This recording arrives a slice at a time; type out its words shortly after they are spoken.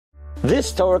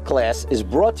This Torah class is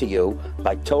brought to you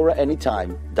by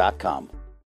TorahAnytime.com.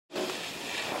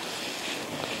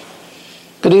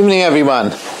 Good evening,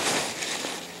 everyone.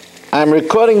 I'm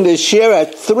recording this shir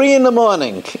at 3 in the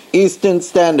morning, Eastern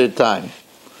Standard Time.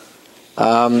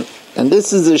 And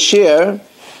this is a shir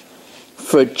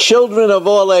for children of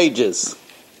all ages,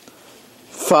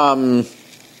 from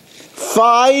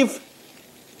 5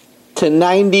 to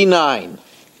 99.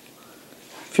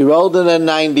 If you're older than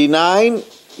 99,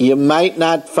 you might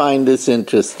not find this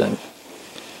interesting.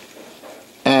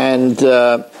 And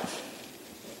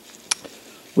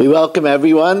we welcome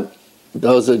everyone.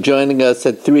 Those who are joining us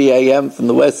at 3 a.m. from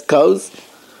the West Coast,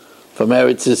 from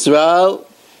Eretz Yisrael.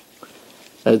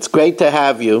 It's great to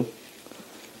have you.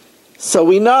 So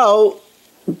we know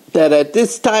that at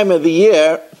this time of the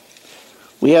year,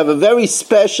 we have a very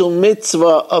special mitzvah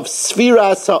of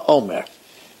Sefira HaOmer,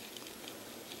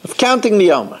 of counting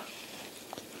the Omer.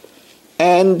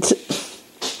 And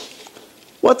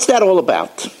what's that all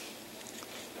about?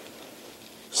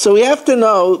 So we have to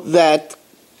know that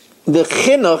the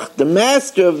chinuch, the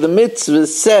master of the mitzvah,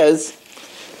 says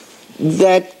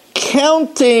that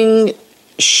counting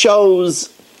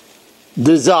shows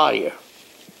desire.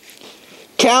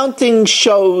 Counting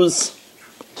shows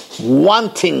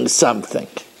wanting something.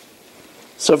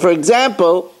 So for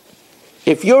example,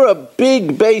 if you're a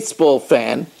big baseball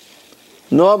fan,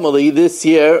 normally this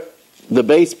year the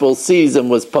baseball season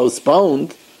was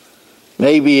postponed.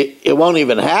 Maybe it won't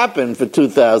even happen for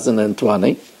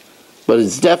 2020, but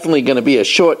it's definitely going to be a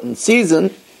shortened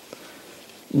season.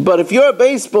 But if you're a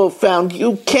baseball fan,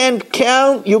 you can't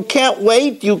count, you can't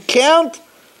wait, you count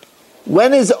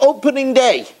when is opening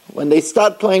day, when they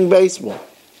start playing baseball.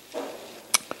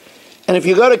 And if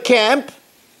you go to camp,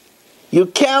 you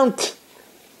count,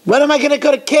 when am I going to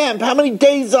go to camp? How many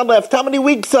days are left? How many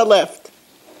weeks are left?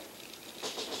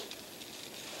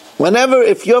 Whenever,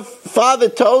 if your father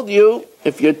told you,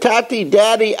 if your tati,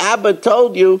 daddy, abba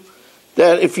told you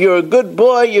that if you're a good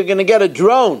boy, you're going to get a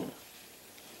drone.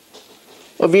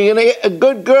 Or if you're going to get a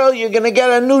good girl, you're going to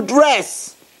get a new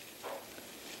dress.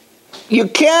 You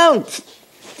count.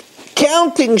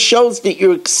 Counting shows that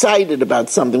you're excited about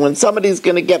something. When somebody's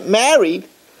going to get married,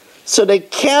 so they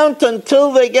count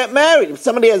until they get married. If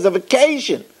somebody has a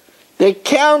vacation, they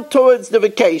count towards the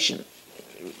vacation.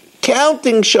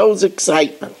 Counting shows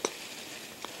excitement.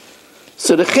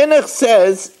 So the chinuch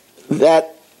says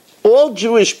that all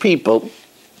Jewish people,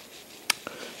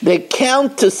 they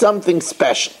count to something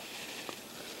special.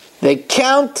 They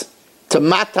count to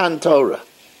Matan Torah,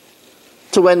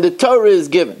 to when the Torah is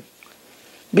given.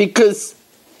 Because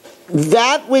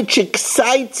that which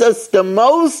excites us the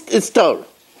most is Torah.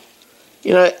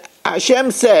 You know,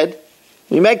 Hashem said,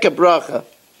 we make a bracha,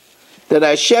 that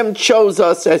Hashem chose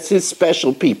us as His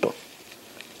special people.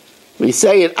 We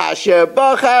say it, Asher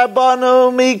Bachar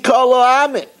Banu Mikol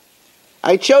Ha'amim.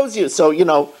 I chose you. So,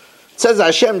 it says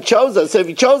Hashem chose us. So if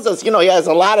He chose us, He has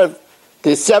a lot of,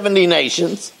 there's 70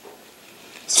 nations.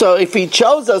 So if He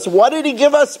chose us, what did He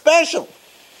give us special?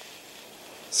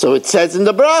 So it says in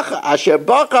the bracha, Asher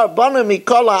Bachar Banu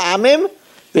Mikol Ha'amim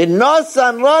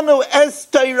V'nosan Lanu Es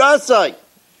Teirasai.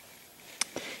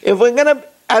 If we're going to,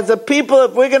 as a people,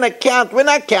 if we're going to count, we're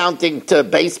not counting to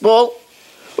baseball.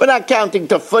 We're not counting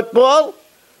to football.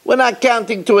 We're not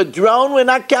counting to a drone. We're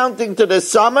not counting to the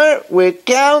summer. We're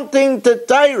counting to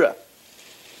Torah.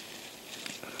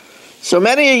 So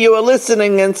many of you are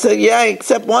listening and say, yeah,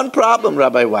 except one problem,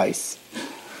 Rabbi Weiss.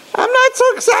 I'm not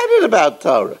so excited about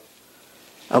Torah.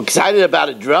 I'm excited about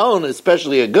a drone,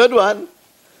 especially a good one.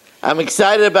 I'm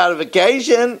excited about a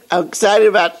vacation. I'm excited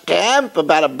about camp,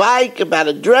 about a bike, about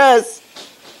a dress.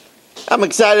 I'm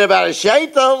excited about a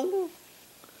shaitel.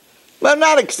 But I'm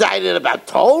not excited about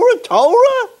Torah.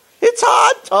 Torah? It's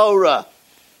hard Torah.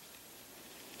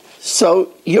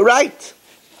 So, you're right.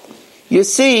 You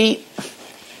see,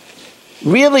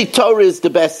 really Torah is the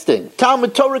best thing.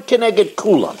 Talmud Torah keneged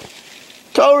kulam.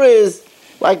 Torah is,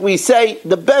 like we say,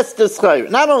 the best of schayr.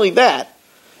 Not only that,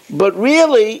 but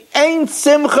really, ain't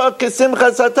simcha kesimcha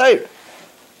satayr.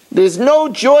 There's no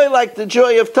joy like the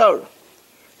joy of Torah.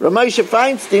 Ramosha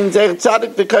Feinstein, Zeich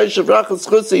Tzadik V'Kosh of Rachel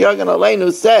Schutza Yagan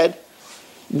Aleinu, said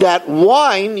that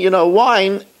wine,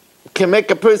 wine can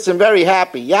make a person very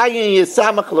happy. Yayin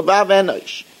yisamach levav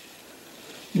enosh.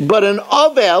 But an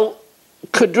ovel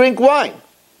could drink wine,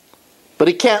 but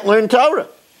he can't learn Torah.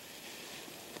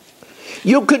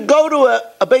 You could go to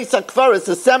a Beis HaKfaris,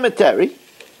 a cemetery,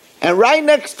 and right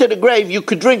next to the grave you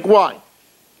could drink wine.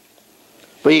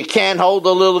 But you can't hold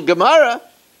a little Gemara,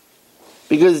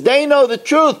 because they know the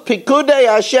truth. Pikudei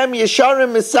Hashem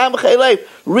Yesharim Misamchei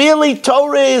Lev. Really,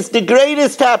 Torah is the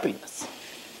greatest happiness.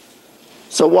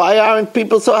 So why aren't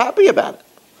people so happy about it?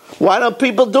 Why don't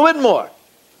people do it more?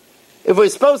 If we're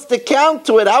supposed to count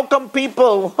to it, how come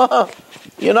people,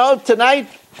 tonight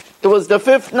it was the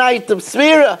 5th night of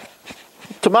Sefira.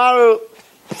 Tomorrow,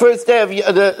 the first day of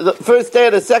the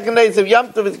 2nd days of Yom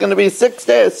Tov is going to be 6th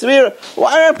day of Sefira.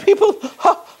 Why aren't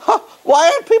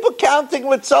people counting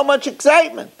with so much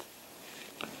excitement?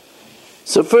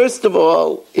 So first of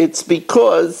all, it's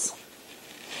because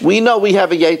we know we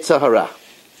have a Yetzer Hara.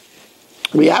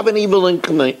 We have an evil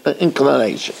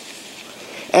inclination.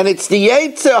 And it's the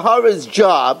Yetzer Hara's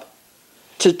job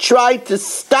to try to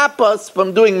stop us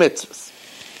from doing mitzvahs.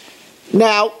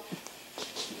 Now,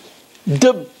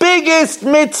 the biggest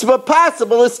mitzvah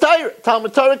possible is Torah.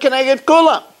 Talmud Torah Keneged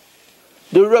Kulam.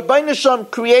 The Rabbeinu Shalom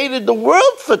created the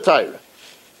world for Torah.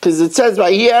 Because it says,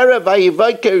 Vayera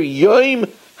Vayivaker Yom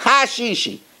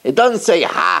HaShishi. It doesn't say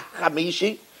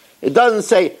Ha-Chamishi. It doesn't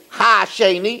say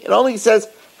Ha-Sheni. It only says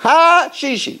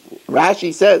Ha-Shishi.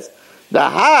 Rashi says, the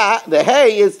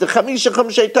Hey is the Chamisha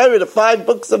Chumshei Torah, the 5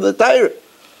 books of the Torah.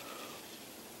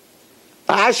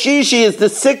 Ha-Shishi is the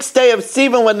 6th day of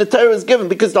Sivan when the Torah was given,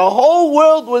 because the whole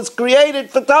world was created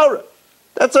for Torah.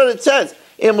 That's what it says.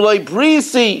 Im loy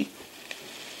brisi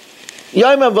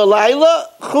Yom v'layla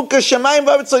chuka shemayim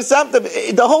v'aretz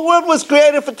samtav. The whole world was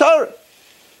created for Torah.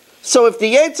 So if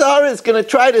the Yetzer Hara is going to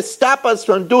try to stop us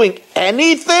from doing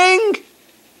anything,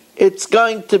 it's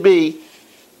going to be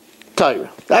Torah.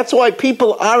 That's why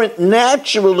people aren't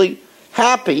naturally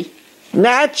happy,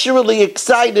 naturally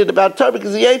excited about Torah,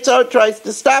 because the Yetzer Hara tries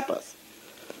to stop us.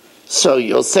 So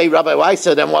you'll say, Rabbi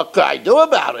Weiser, then what can I do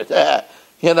about it? I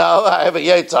have a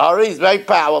Yetzer Hara, he's very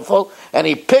powerful, and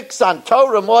he picks on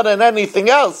Torah more than anything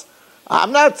else.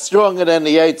 I'm not stronger than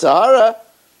the Yetzer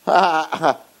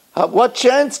Hara. What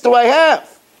chance do I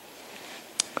have?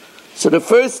 So the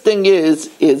first thing is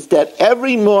that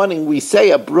every morning we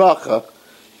say a bracha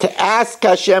to ask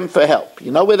Hashem for help.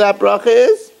 You know where that bracha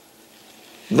is?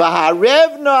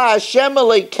 V'harevna Hashem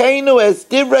Elokeinu es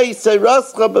divrei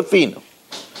seirascha b'finu.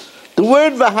 The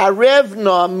word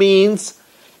v'harevna means,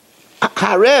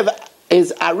 harev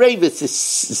is arevis, is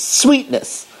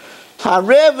sweetness.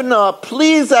 Harevna,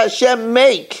 please Hashem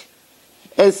make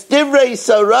as divrei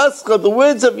seirascha, the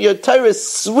words of your Torah,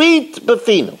 sweet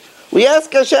b'finu. We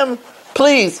ask Hashem,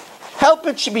 please, help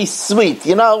it should be sweet.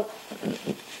 There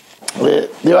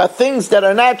are things that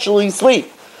are naturally sweet.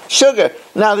 Sugar.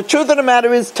 Now, the truth of the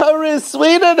matter is, Torah is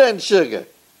sweeter than sugar.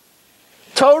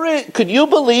 Torah, could you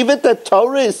believe it, that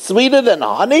Torah is sweeter than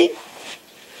honey?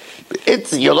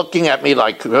 You're looking at me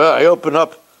like, I open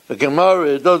up a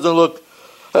Gemara, it doesn't look,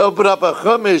 I open up a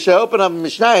Chumash, I open up a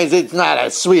Mishnah, it's not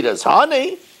as sweet as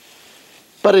honey.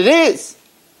 But it is.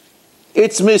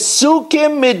 It's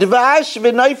misukim midvash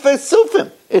v'noifes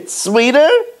sufim. It's sweeter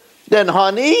than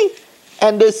honey,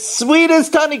 and the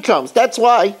sweetest honeycombs. That's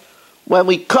why when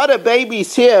we cut a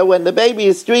baby's hair, when the baby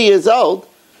is 3 years old,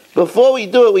 before we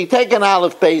do it, we take an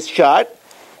aleph-based chart,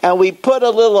 and we put a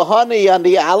little honey on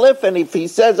the aleph, and if he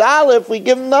says aleph, we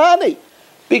give him the honey,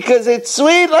 because it's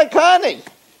sweet like honey.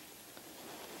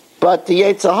 But the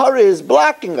Yetzer Hara is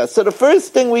blocking us. So the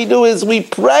first thing we do is we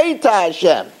pray to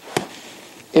Hashem.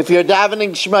 If you're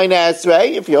davening Shemoneh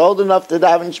Esrei, if you're old enough to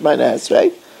daven Shemoneh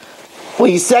Esrei,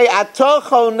 we say, Ato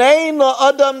chonein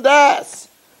la'adam das.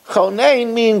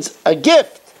 Chonein means a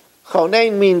gift.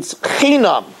 Chonein means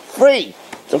chinam, free.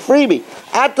 It's a freebie.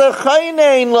 Ato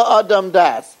chonein la'adam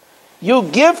das. You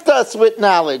gift us with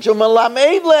knowledge.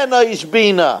 Umelamed lenoish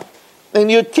bina.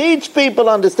 And you teach people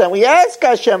understand. We ask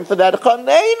Hashem for that.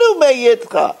 Choneinu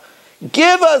meyitcha.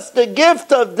 Give us the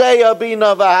gift of Deya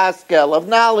Bina V'Haskel, of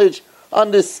knowledge,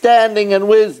 understanding, and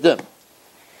wisdom.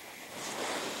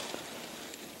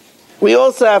 We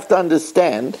also have to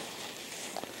understand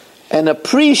and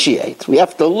appreciate. We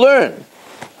have to learn.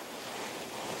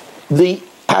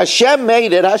 Hashem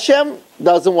made it. Hashem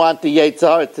doesn't want the Yetzer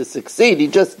Hara to succeed. He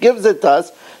just gives it to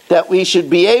us that we should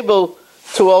be able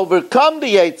to overcome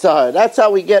the Yetzer Hara. That's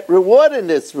how we get reward in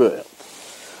this world.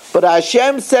 But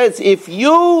Hashem says, if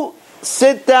you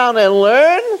sit down and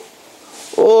learn,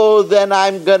 then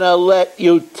I'm going to let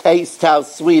you taste how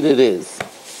sweet it is.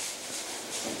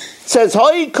 It says,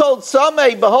 Hoi kol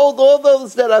samei, behold all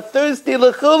those that are thirsty,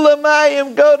 l'chul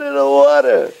mayim, go to the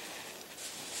water.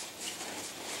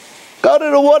 Go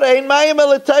to the water, in mayim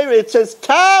el Torah. It says,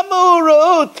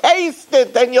 tamuru, taste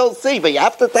it, and you'll see. But you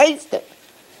have to taste it.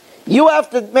 You have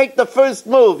to make the first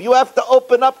move. You have to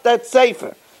open up that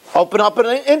sefer. Open up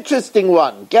an interesting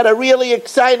one. Get a really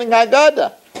exciting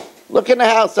Haggadah. Look in the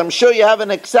house. I'm sure you have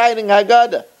an exciting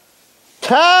Haggadah.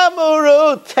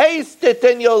 Tamuru, taste it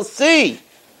and you'll see.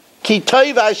 Ki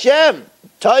toiv Hashem.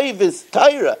 Toiv is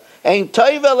Torah. Ein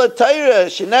toiv la Torah,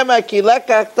 shenema ki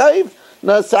lekach toiv,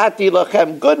 nasati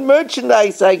lachem. Good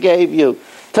merchandise I gave you.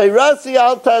 Tairasi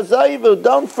al tazayivu,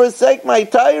 don't forsake my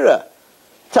Torah.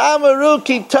 Tamaru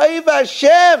ki toiv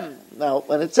Hashem. Now,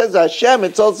 when it says Hashem,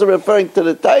 it's also referring to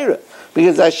the Torah.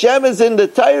 Because Hashem is in the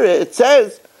Torah. It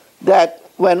says that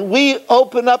when we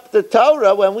open up the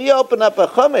Torah, when we open up a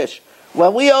Chumash,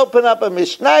 when we open up a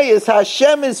Mishnayos,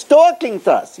 Hashem is talking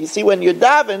to us. You see, when you're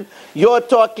daven, you're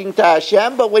talking to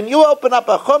Hashem, but when you open up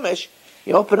a Chumash,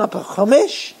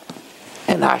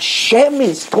 and Hashem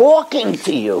is talking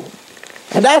to you.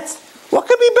 And that's, what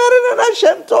could be better than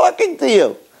Hashem talking to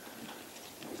you?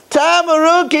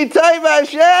 Tamaru ki toiv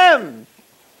Hashem.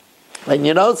 And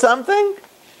you know something?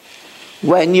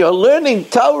 When you're learning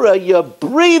Torah, you're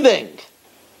breathing.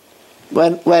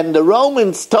 When the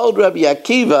Romans told Rabbi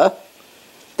Akiva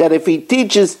that if he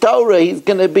teaches Torah, he's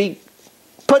going to be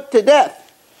put to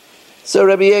death. So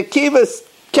Rabbi Akiva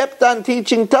kept on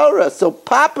teaching Torah. So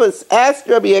Papas asked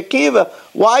Rabbi Akiva,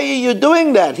 why are you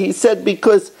doing that? He said,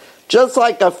 because just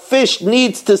like a fish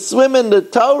needs to swim in the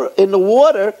Torah, in the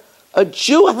water, a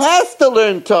Jew has to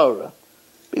learn Torah.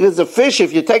 Because a fish,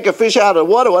 if you take a fish out of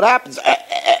the water, what happens?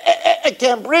 It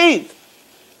can't breathe.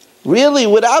 Really,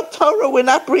 without Torah, we're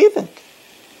not breathing.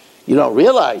 You don't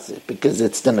realize it because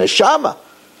it's the neshama.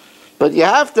 But you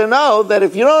have to know that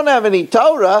if you don't have any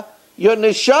Torah, your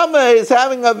neshama is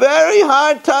having a very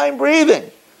hard time breathing.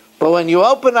 But when you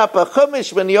open up a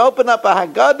Chumash, when you open up a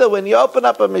Haggadah, when you open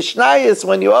up a Mishnayos,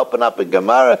 when you open up a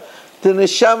Gemara, the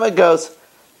neshama goes,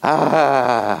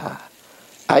 I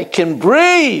can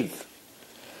breathe.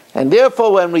 And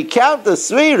therefore, when we count the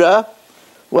Sefira,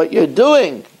 what you're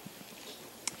doing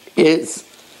is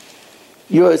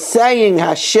you're saying,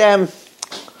 Hashem,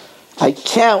 I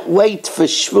can't wait for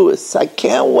Shavuos. I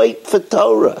can't wait for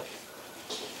Torah.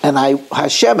 And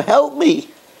Hashem, help me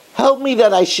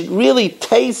that I should really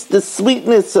taste the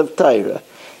sweetness of Torah.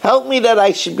 Help me that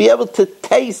I should be able to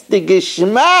taste the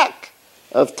geschmack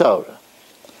of Torah.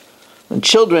 And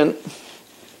children,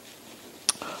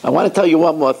 I want to tell you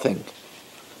one more thing.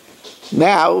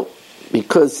 Now,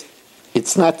 because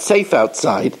it's not safe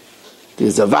outside,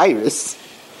 there's a virus,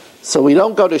 so we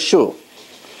don't go to shul.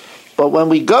 But when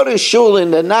we go to shul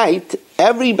in the night,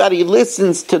 everybody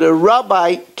listens to the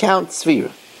rabbi count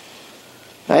Sefira.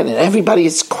 Right? And everybody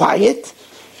is quiet,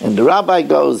 and the rabbi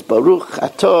goes, Baruch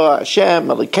atah Hashem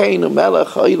Elokeinu melech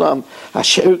haolam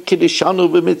asher kiddushanu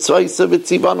b'mitzvayso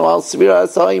v'tzivanu al Sefira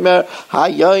ha'omer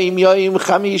hayom yom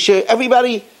chamisha.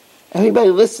 Everybody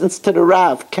listens to the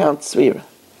Rav count Sefira.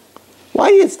 Why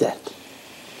is that?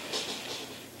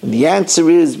 And the answer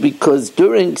is because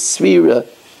during Sefira,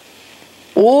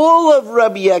 all of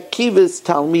Rabbi Akiva's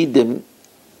Talmidim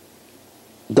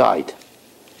died.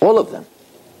 All of them.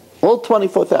 All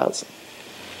 24,000.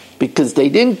 Because they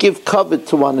didn't give kavod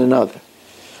to one another.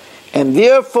 And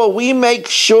therefore we make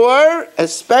sure,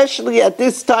 especially at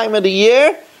this time of the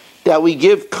year, that we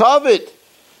give kavod.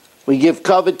 We give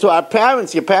kavod to our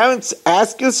parents. Your parents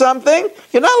ask you something,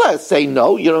 you're not allowed to say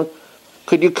no. You don't.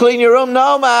 Could you clean your room?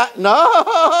 No, ma.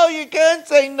 No, you can't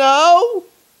say no.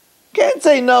 Can't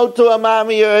say no to a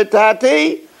mommy or a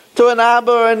tati, to an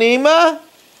abba or an ima.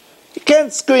 You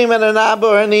can't scream at an abba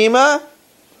or an ima.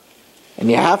 And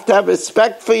you have to have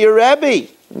respect for your Rebbe.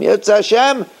 Yetz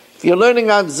Hashem, if you're learning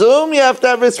on Zoom, you have to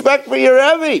have respect for your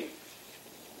Rebbe. It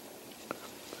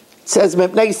says,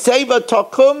 Mepnei Seva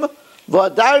Tokum,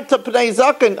 V'adarta Pnei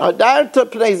Zaken. Hadarta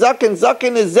Pnei Zaken.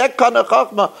 Zaken is Zekon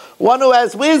HaChochma, one who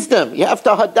has wisdom. You have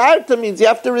to, Hadarta means you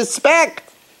have to respect.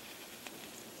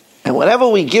 And whenever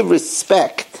we give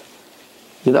respect,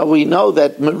 we know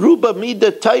that Meruba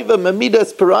Mida Taiva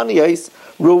Memidas Piraniyas,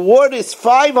 reward is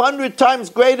 500 times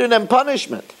greater than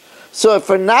punishment. So if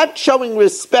for not showing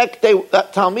respect,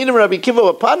 Talmidim and Rabbi Akiva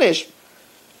were punished,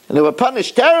 and they were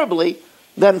punished terribly,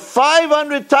 then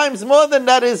 500 times more than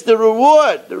that is the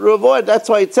reward. The reward, that's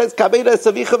why it says, Kabeda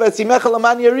Savicha Vesimecha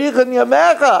Laman Yericha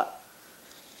Yamecha.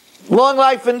 Long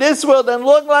life in this world and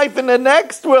long life in the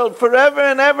next world, forever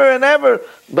and ever and ever.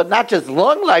 But not just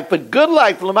long life, but good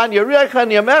life. Laman Yericha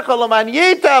Yamecha Laman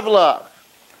Yitavlach.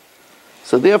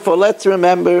 So therefore, let's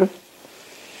remember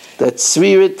that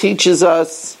Sefira teaches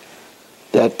us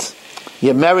that the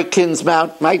Americans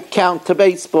might count to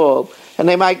baseball, and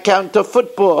they might count to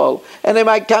football, and they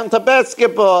might count to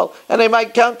basketball, and they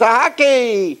might count to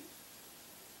hockey,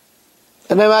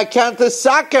 and they might count to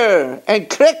soccer and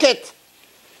cricket.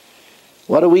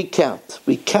 What do we count?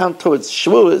 We count towards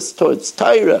Shavuos, towards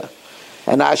Torah.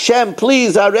 And Hashem,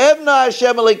 please, Arevna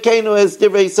Hashem Elokeinu es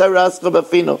divrei sarascha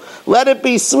b'finu. Let it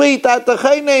be sweet.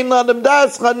 Atacheinein ladam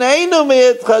das chaneinu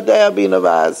me'et chadei abina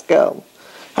v'askel.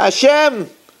 Hashem,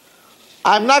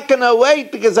 I'm not going to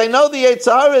wait because I know the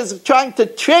Yetzer Hara is trying to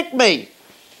trick me,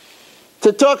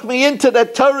 to talk me into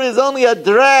that Torah is only a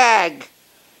drag,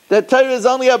 that Torah is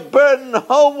only a burden,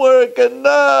 homework, and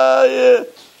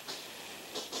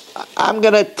I'm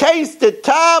going to taste it.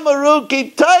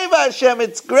 Tamaruki Tov Hashem.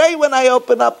 It's great when I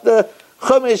open up the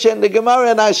Chumash and the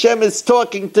Gemara and Hashem is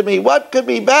talking to me. What could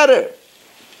be better?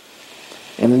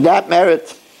 And in that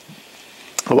merit,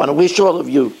 I want to wish all of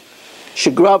you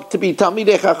should grow up to be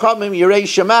Talmidei Chachamim, Yirei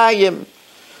Shemayim,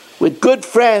 with good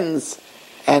friends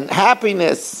and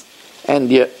happiness,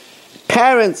 and your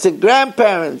parents and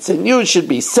grandparents, and you should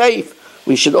be safe.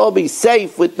 We should all be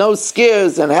safe with no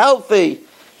scares and healthy,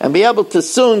 and be able to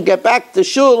soon get back to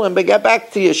shul and get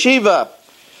back to yeshiva.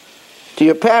 To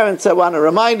your parents, I want to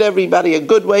remind everybody a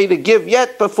good way to give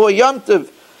yet before Yom Tov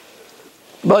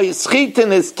by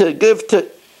Yischiten is to give to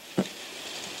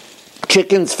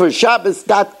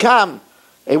chickensforshabbos.com,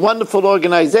 a wonderful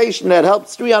organization that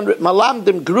helps 300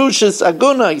 malamdim, grushas,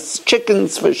 agunais,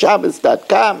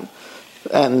 chickensforshabbos.com.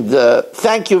 And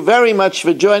thank you very much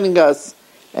for joining us,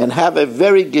 and have a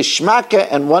very gishmaka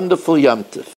and wonderful Yom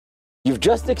Tov. You've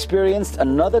just experienced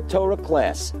another Torah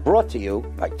class brought to you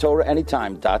by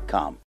TorahAnytime.com.